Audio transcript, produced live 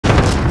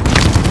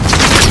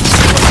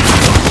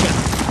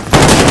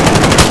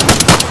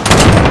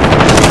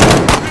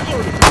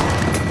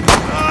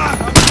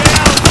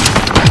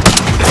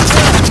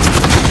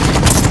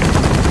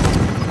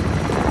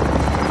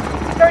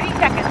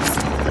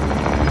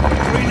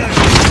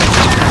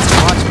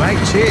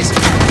Cheers.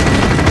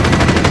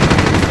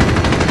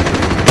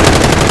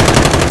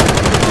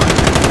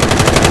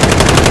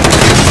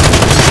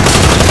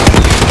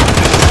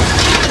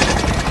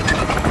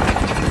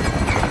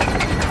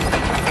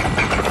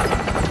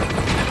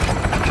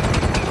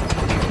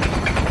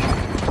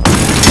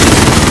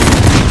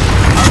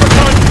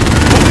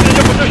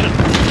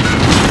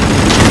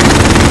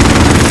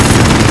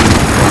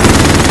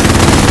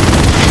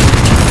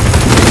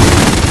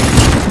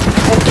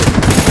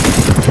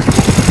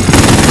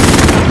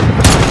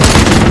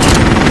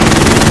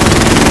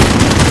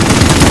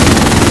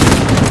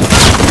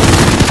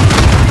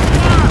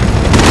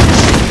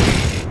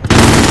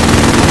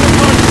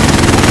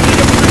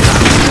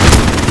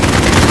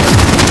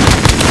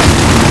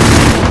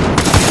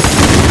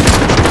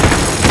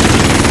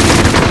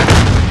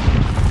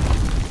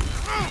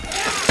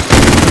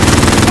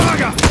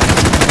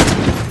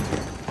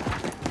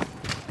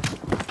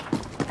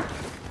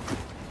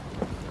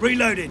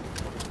 Reloading.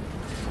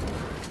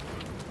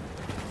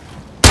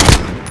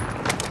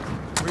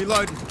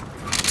 Reloading.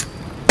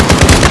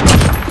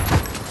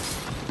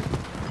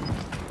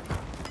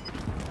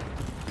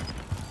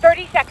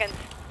 Seconds.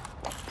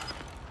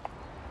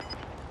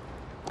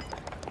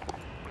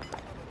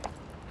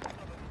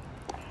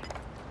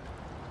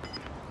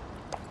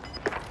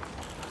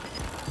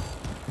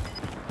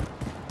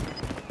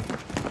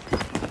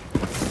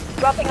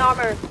 Dropping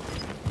armor.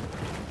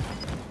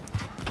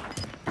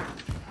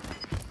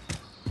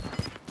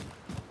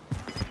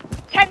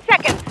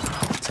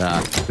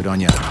 Good on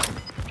ya.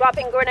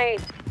 Dropping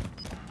grenade.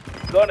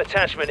 Got an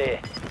attachment here.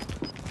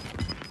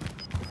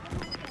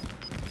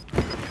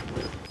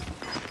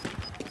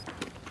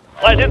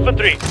 Light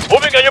infantry,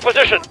 moving on your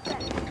position.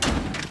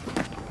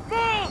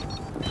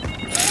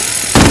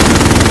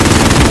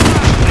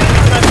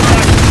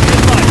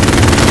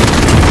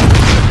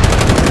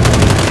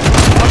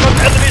 Armored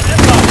enemies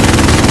inbound.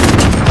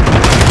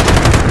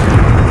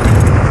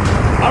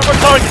 Armored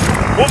target,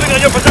 moving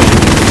on your position.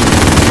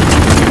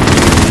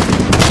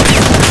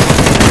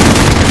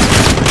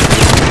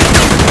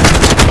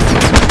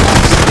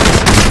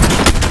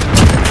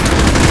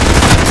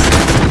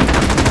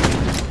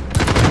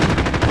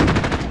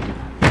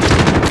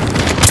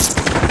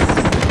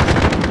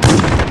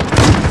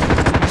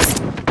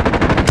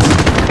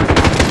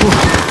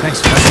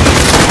 Thanks, man.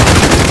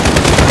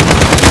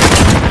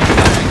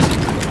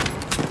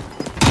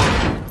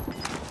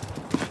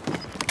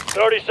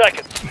 30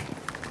 seconds.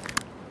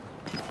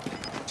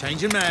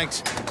 Changing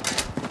mags.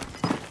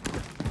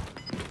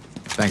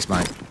 Thanks,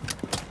 mate.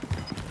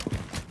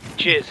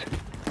 Cheers.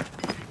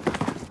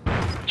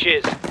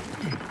 Cheers.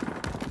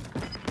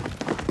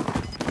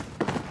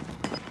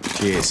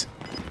 Cheers.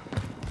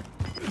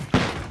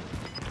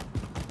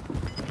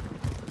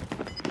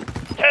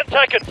 10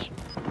 seconds.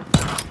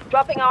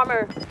 Dropping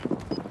armor.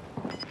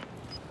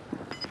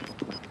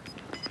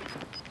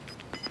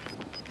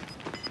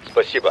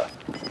 Спасибо.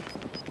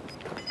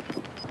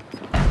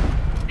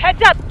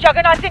 Heads up!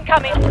 Juggernauts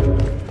incoming!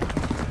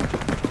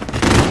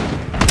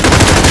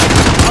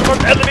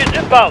 Armored enemies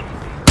inbound.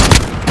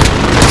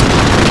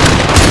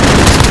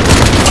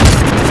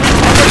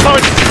 Armored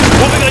target,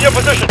 moving on your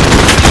position.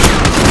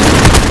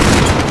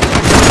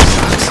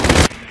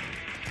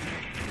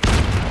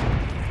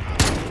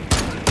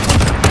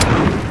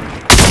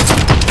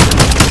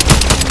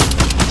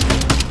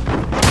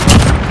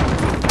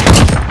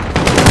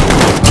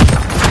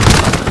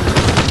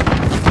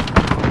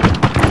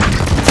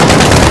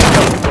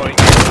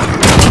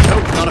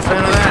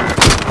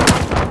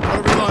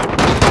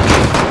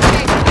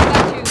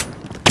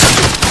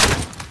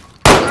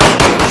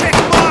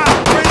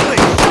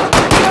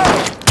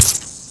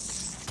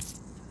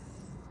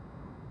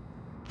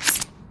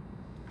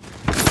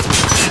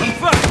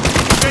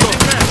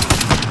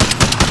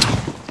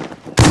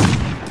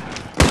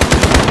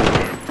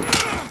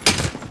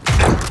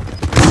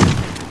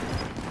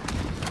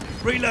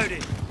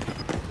 Reloading.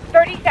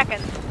 30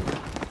 seconds.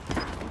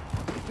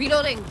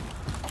 Reloading.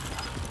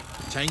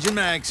 Changing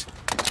mags.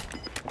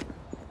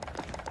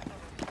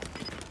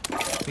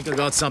 Think I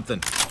got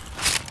something.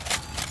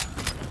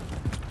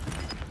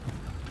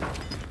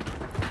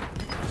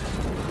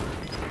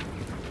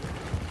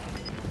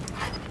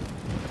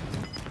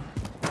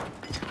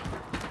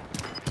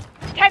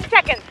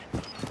 Seconds.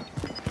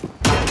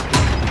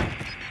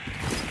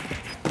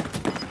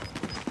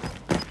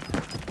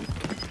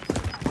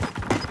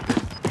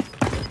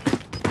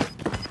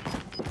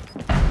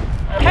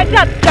 Heads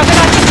up,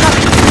 Juggernaut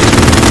incoming.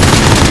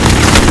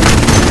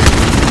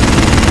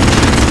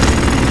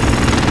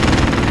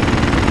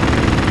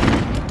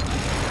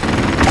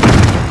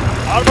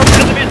 Armored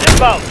enemies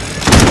inbound.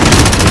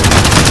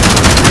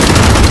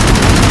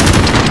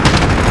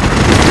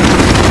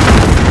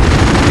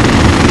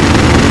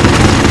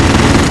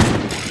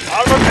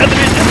 Armored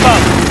enemies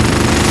inbound.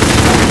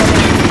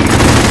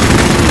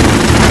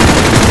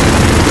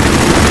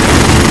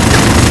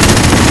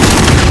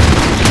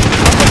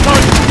 Armored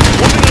target,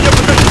 moving on your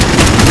position.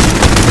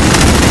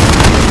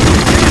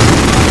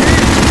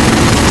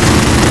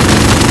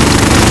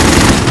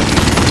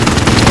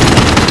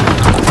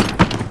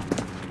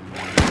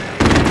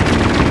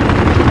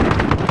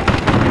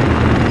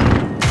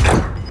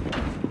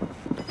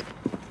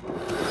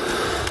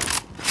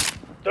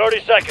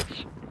 30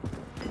 seconds.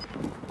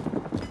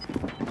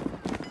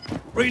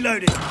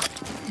 Reloading.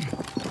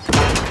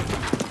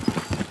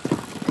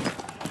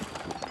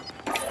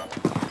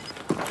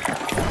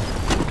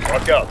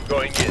 Rock out.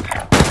 Going in.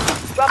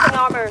 Dropping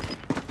armor.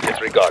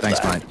 Disregard Thanks,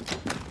 that. mate.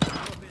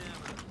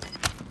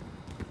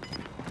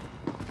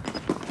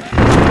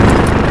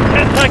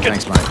 10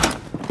 seconds. Thanks,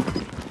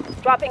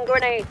 mate. Dropping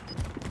grenade.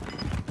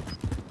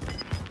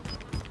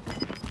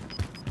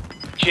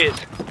 Cheers.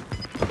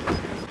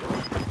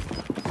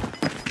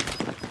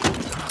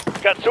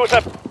 Got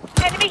suicide.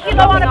 Enemy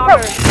helo on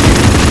approach.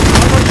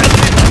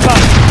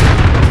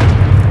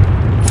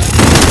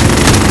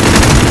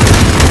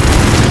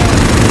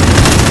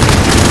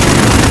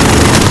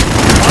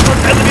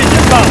 Enemies inbound. Enemies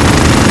inbound.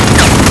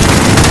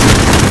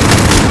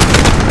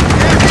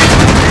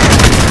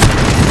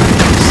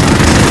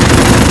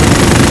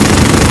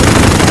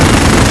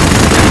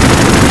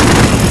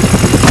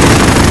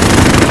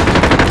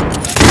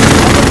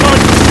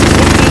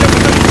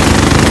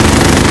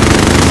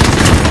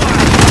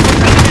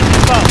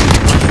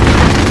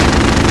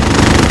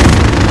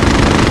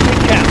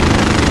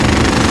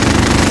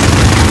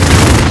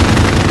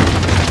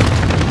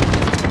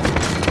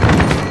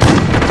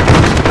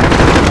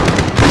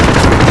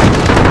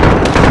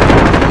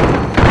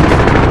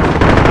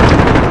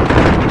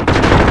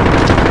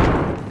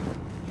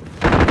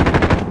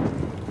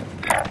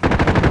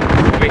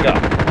 Moving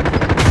up.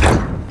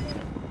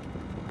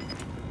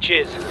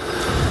 Cheers.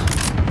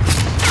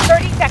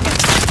 30 seconds.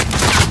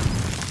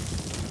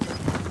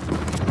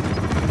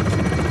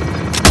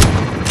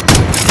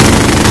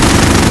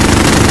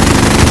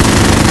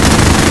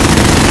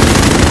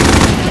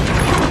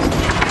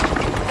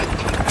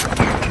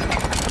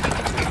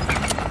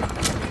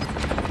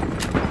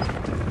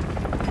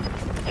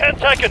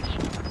 Seconds.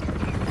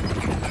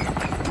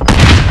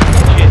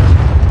 Cheers.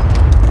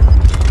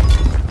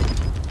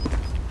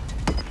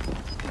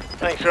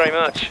 Thanks very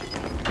much.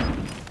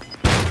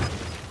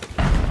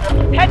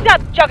 Heads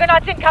up,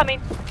 Juggernaut's incoming.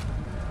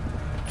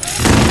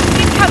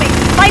 Incoming.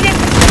 Light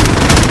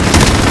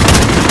infantry.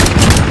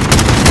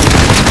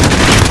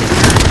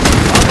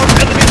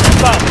 Enemies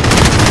inbound.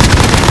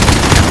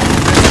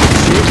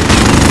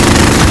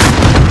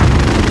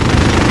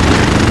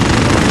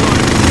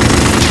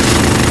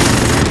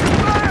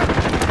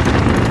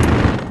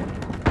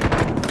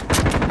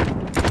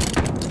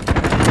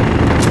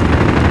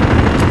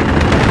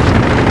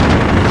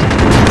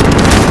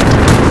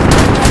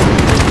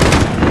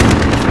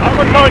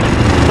 Target,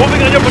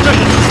 moving on your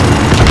position.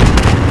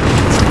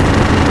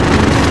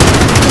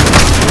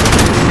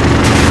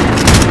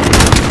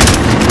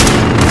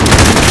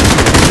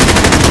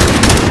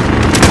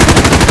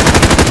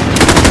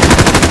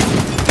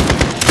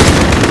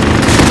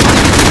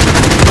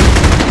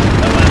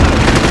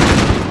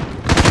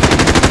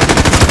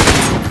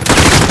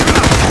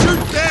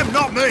 Shoot them,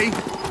 not me!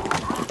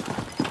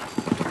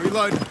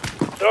 Reload.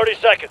 30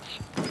 seconds.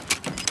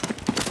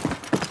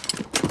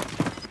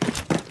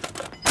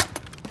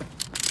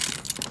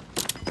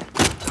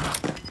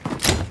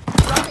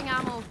 Dropping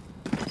ammo.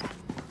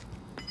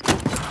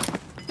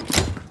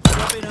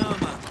 Dropping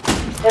armor.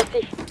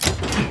 Merci.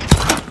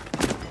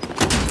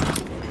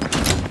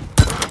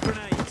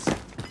 Grenades.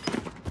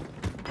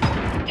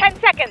 10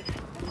 seconds.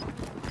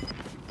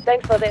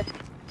 Thanks for this.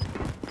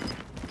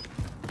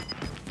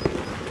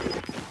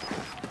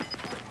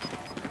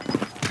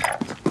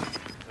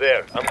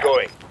 There, I'm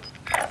going.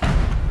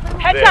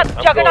 Heads There, up,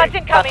 I'm Juggernaut's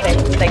going. incoming. Okay,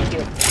 thank you.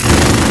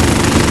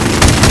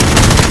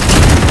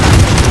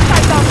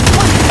 Sights on,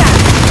 watch back.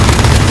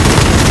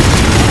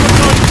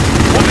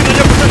 Moving on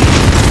your position.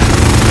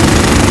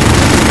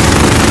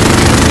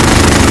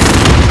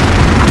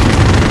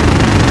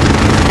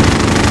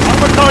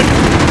 Armor target,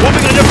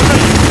 moving on your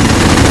position.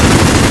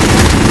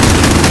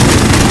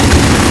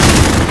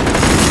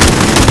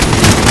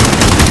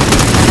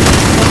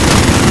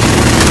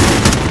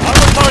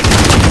 Armor target,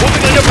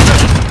 moving on your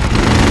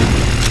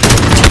position.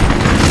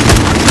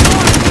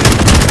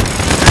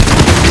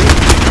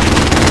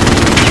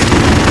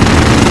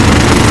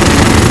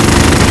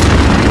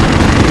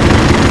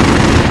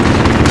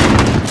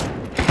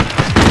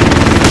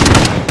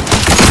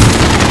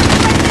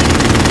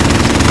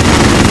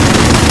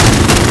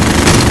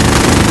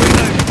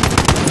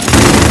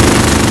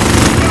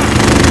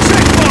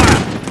 Check fire!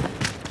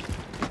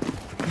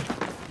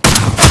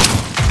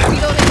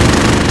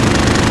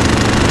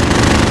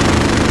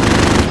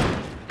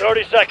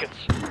 30 seconds.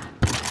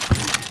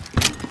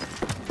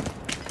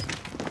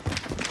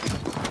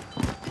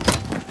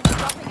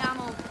 Dropping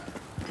ammo.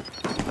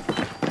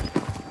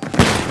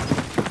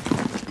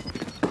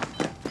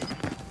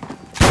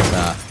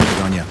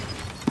 Good on ya.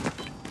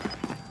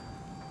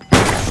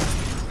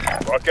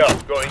 Rock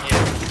out, going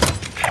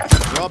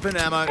in. Dropping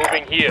ammo.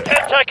 Moving here.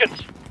 10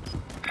 seconds.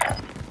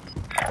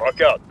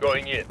 Rock out,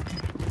 going in.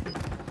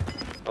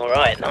 All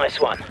right, nice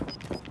one.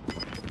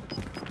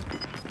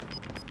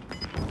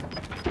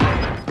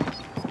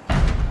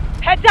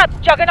 Heads up,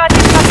 Juggernaut's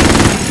incoming.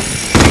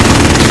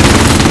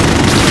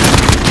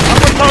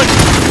 Armor target,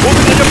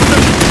 moving on your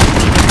position.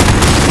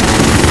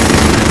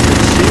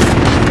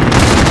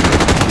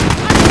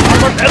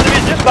 Armored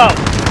enemies inbound.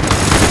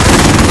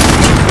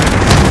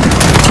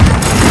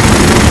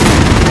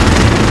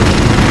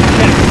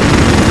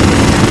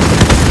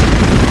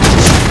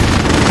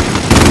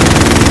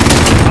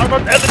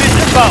 Armored enemies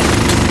inbound.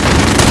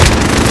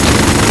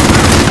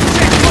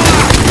 Check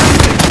fire!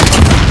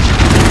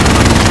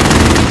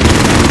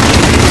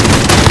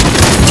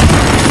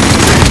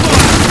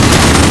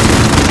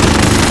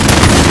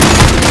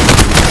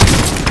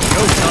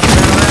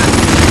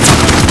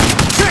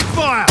 Check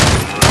fire!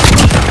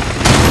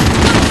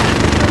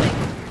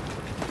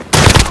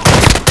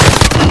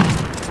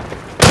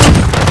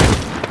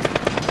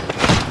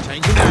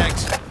 Changing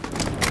mags.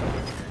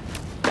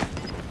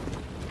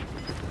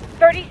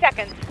 30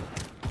 seconds.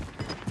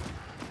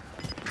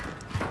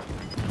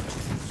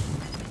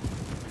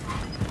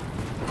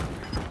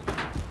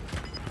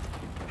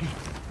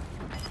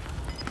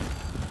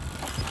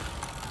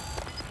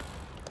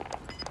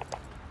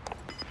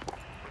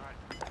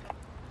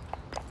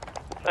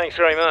 Thanks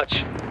very much.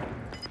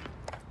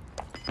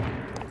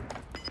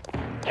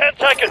 10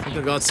 seconds.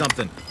 I got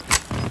something.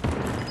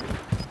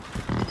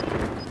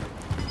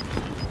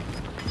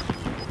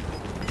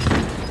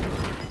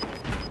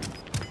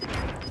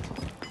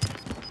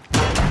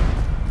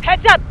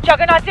 Heads up,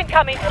 Juggernaut's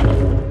incoming.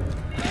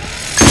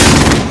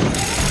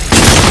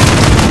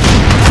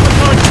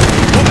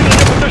 Moving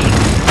into position.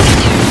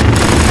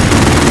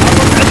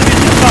 Armored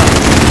enemies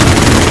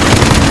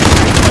inbound.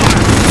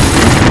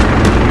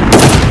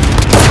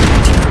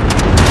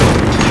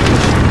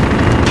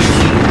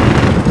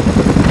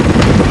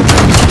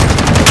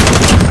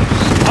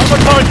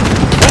 Armored target.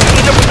 Moving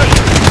into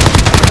position.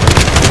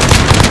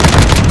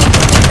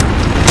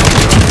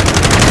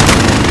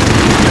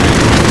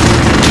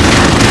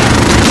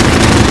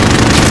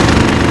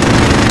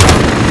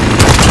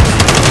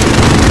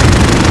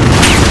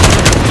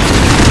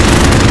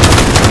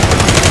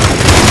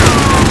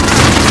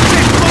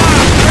 Check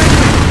fire!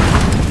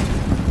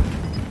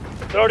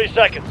 30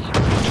 seconds.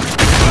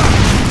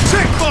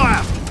 Check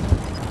fire!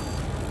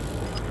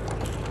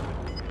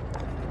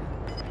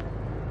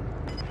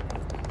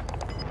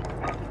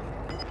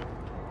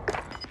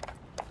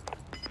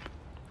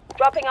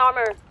 Dropping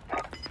armor.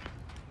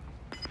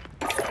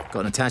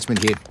 Got an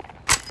attachment here.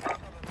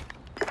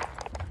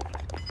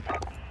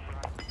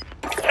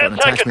 10 Got an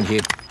attachment seconds. here.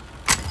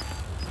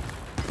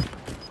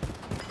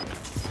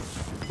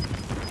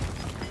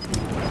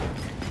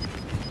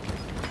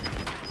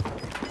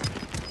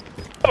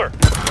 Cover.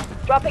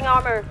 Dropping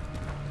armor.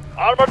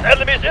 Armored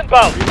enemies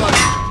inbound.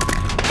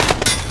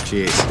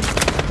 Cheers.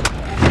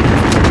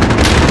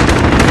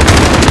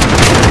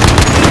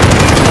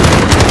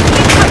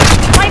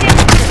 Light it.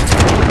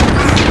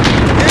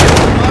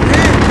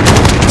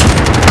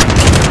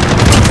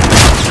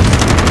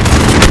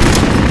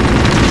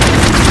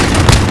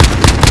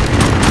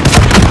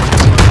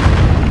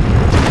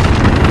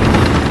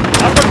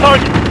 Armored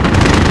target.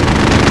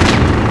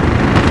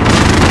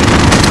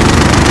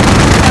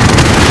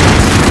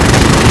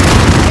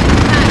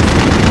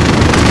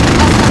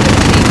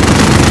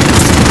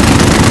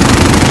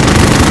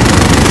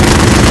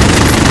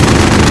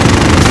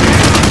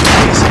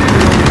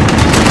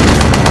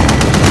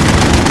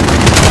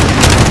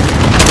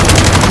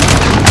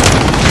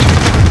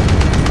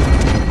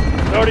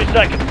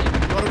 Seconds.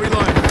 Gotta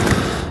reload.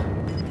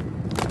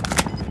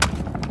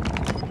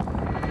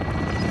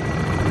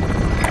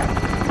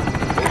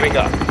 Moving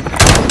up.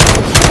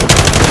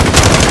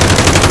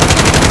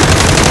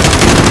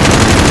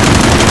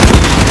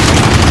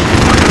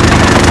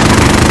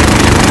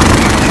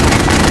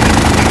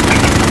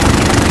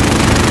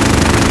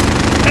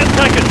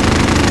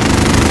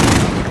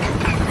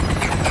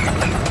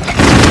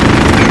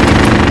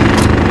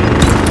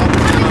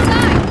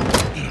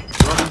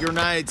 Dropping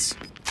grenades.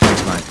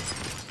 Thanks, mate.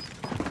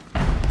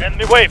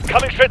 Enemy wave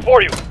coming straight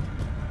for you.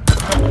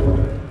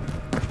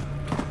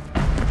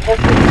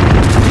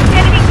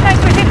 Enemy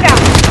snipers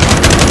inbound.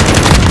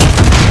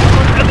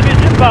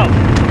 Enemies inbound.